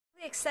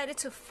Excited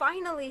to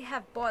finally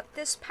have bought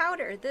this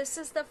powder. This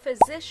is the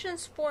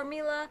Physicians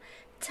Formula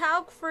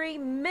talc-free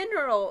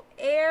mineral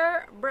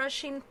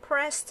airbrushing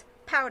pressed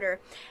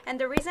powder, and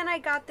the reason I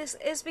got this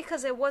is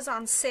because it was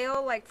on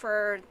sale, like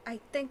for,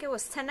 I think it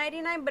was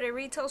 $10.99, but it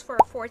retails for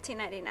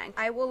 $14.99.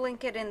 I will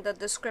link it in the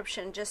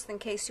description just in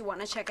case you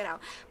want to check it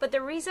out. But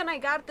the reason I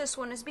got this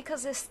one is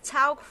because it's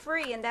talc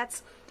free, and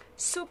that's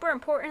super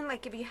important,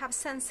 like if you have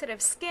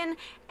sensitive skin,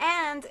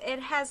 and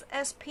it has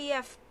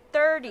SPF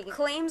 30.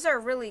 Claims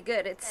are really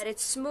good.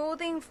 It's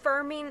smoothing,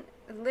 firming,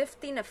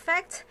 lifting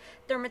effect,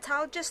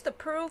 dermatologist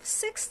approved,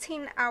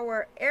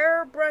 16-hour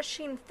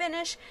airbrushing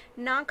finish,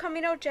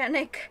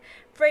 non-comedogenic,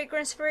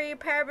 fragrance-free,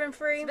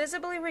 paraben-free,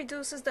 visibly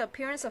reduces the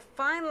appearance of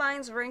fine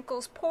lines,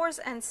 wrinkles, pores,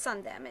 and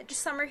sun damage.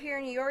 Summer here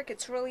in New York,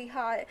 it's really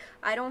hot.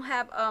 I don't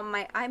have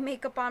my eye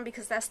makeup on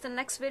because that's the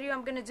next video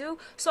I'm gonna do,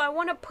 so I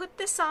want to put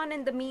this on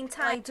in the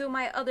meantime. I do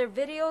my other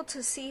video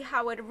to see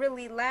how it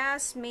really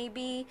lasts,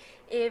 maybe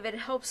if it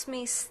helps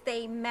me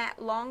stay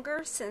matte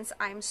longer since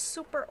I'm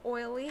super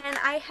oily. And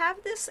I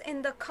have this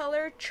in the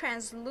color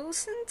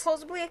translucent.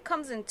 Supposedly it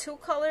comes in two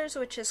colors,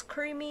 which is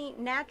creamy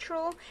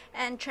natural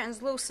and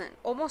translucent.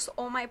 Almost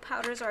all my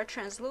powders are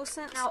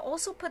translucent. I'll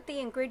also put the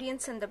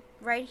ingredients in the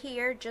right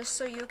here just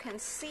so you can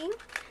see.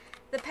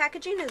 The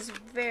packaging is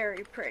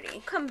very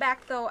pretty. Come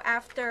back though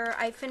after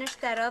I finish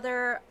that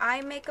other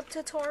eye makeup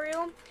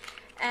tutorial,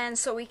 and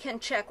so we can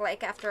check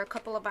like after a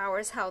couple of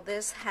hours how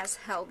this has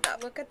held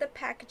up. Look at the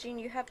packaging.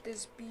 You have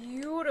this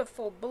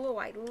beautiful blue.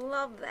 I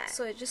love that.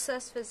 So it just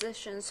says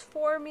Physicians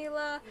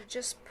Formula. You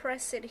just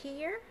press it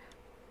here.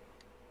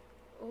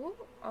 Ooh,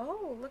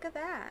 oh, look at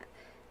that.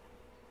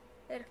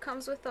 It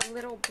comes with a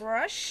little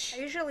brush.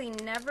 I usually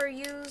never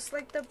use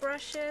like the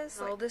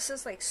brushes. Oh, this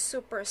is like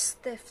super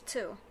stiff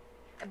too.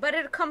 But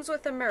it comes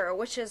with a mirror,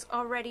 which is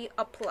already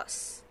a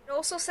plus. It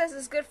also says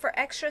it's good for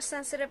extra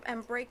sensitive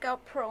and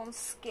breakout prone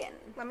skin.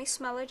 Let me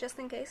smell it just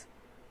in case.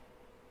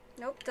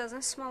 Nope,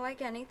 doesn't smell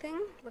like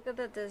anything. Look at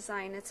the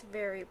design, it's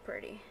very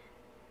pretty.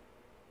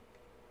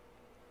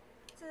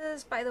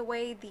 This is, by the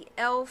way, the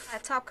e.l.f.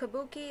 at Top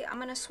Kabuki. I'm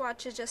gonna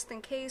swatch it just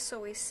in case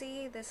so we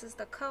see. This is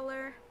the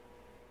color.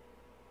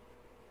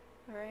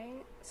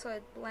 Alright, so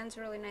it blends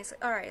really nicely.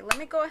 Alright, let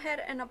me go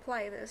ahead and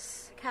apply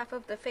this half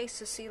of the face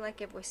to see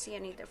like if we see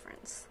any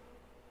difference.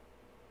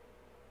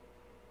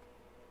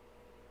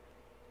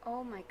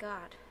 Oh my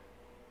god.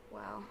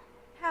 Wow.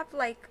 I have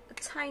like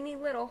tiny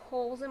little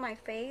holes in my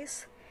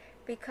face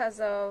because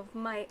of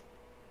my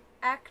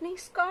acne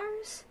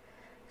scars.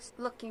 It's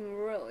looking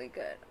really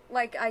good.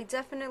 Like I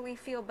definitely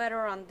feel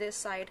better on this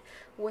side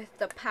with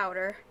the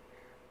powder.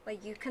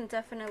 Like you can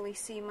definitely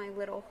see my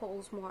little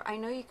holes more. I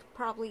know you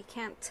probably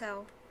can't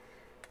tell,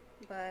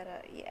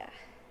 but yeah.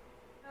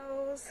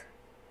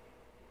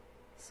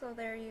 So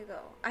there you go.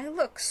 I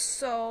look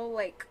so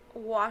like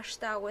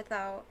washed out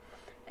without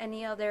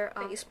any other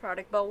face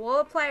product, but we'll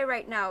apply it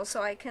right now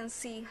so I can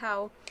see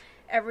how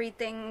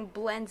everything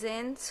blends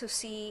in, to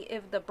see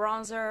if the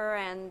bronzer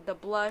and the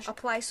blush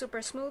apply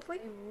super smoothly.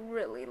 I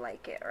really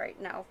like it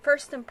right now.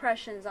 First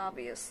impressions,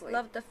 obviously.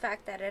 Love the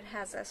fact that it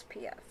has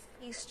SPF.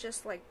 He's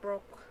just like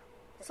broke.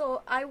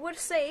 So I would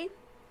say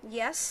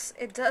yes,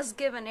 it does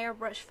give an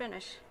airbrush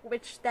finish,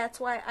 which that's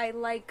why I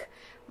like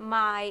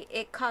my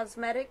IT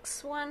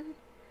Cosmetics one,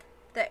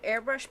 the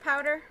airbrush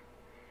powder.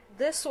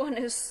 This one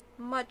is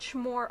much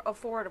more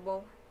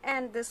affordable,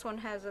 and this one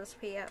has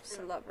SPF.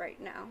 In love right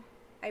now.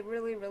 I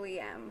really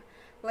am.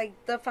 Like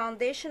the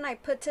foundation I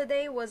put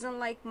today wasn't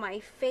like my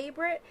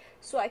favorite,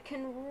 so I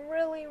can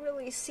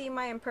really see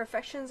my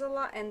imperfections a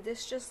lot, and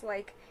this just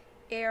like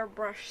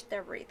airbrushed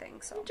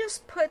everything. So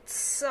just put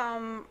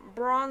some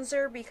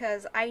bronzer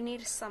because I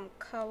need some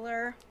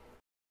color.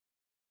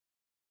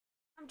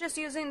 I'm just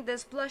using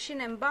this blushing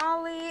in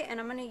Bali, and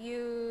I'm gonna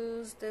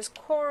use this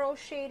coral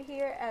shade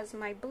here as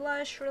my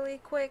blush really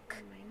quick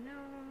on my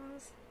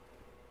nose.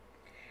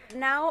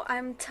 Now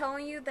I'm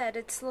telling you that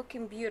it's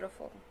looking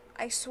beautiful.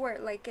 I swear,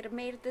 like it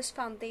made this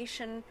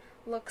foundation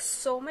look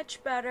so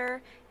much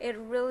better. It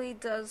really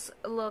does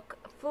look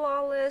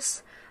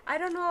flawless. I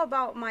don't know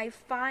about my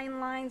fine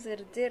lines.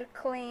 It did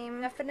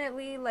claim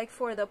definitely like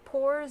for the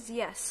pores.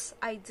 Yes,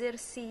 I did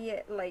see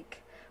it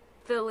like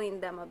filling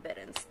them a bit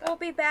and stuff. I'll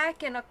be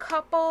back in a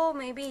couple,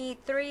 maybe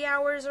 3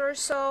 hours or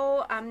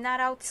so. I'm not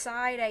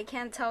outside. I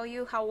can't tell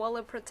you how well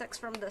it protects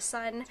from the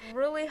sun. It's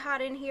really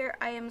hot in here.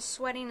 I am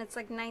sweating. It's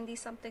like 90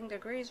 something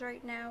degrees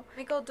right now. Let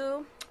me go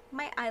do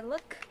my eye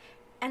look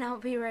and I'll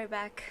be right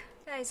back.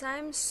 Guys,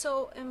 I'm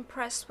so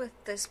impressed with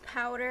this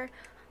powder.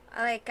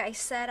 Like I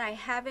said, I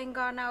haven't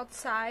gone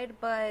outside,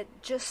 but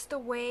just the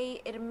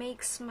way it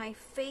makes my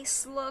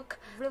face look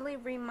really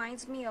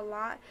reminds me a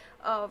lot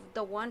of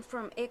the one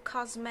from IT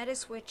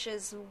Cosmetics, which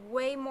is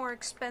way more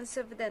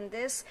expensive than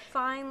this.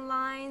 Fine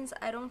lines,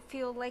 I don't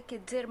feel like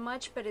it did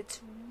much, but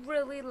it's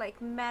really like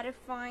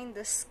mattifying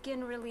the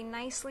skin really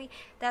nicely.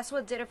 That's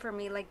what did it for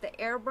me, like the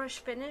airbrush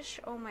finish.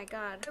 Oh my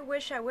god, I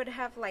wish I would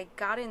have like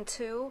gotten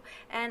two.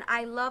 And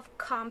I love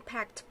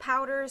compact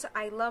powders.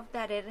 I love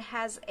that it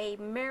has a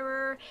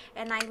mirror.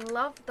 and I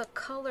love the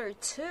color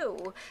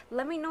too.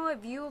 Let me know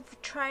if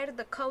you've tried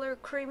the color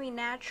Creamy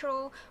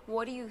Natural.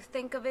 What do you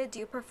think of it? Do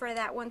you prefer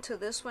that one to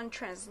this one,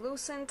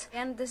 translucent?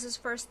 And this is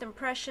first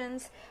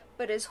impressions,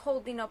 but is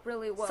holding up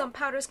really well. Some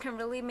powders can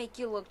really make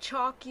you look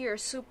chalky or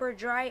super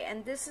dry,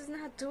 and this is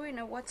not doing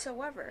it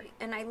whatsoever.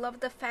 And I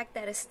love the fact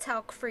that it's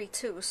talc free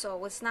too,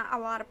 so it's not a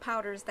lot of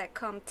powders that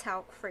come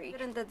talc free.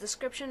 In the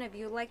description if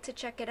you'd like to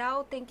check it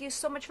out. Thank you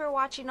so much for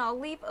watching. I'll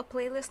leave a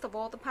playlist of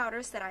all the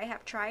powders that I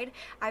have tried.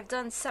 I've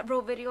done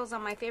several videos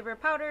on my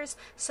favorite powders.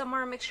 Some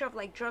are a mixture of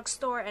like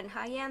drugstore and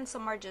high-end,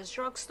 some are just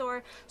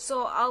drugstore,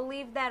 so I'll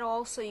leave that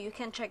all so you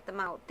can check them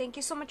out. Thank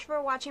you so much for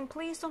watching.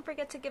 Please don't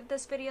forget to give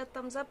this video a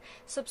thumbs up,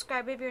 subscribe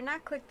if you're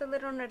not, click the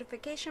little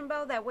notification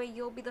bell, that way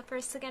you'll be the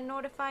first to get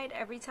notified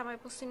every time I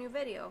post a new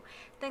video.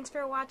 Thanks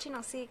for watching.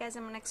 I'll see you guys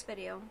in my next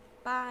video.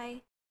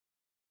 Bye.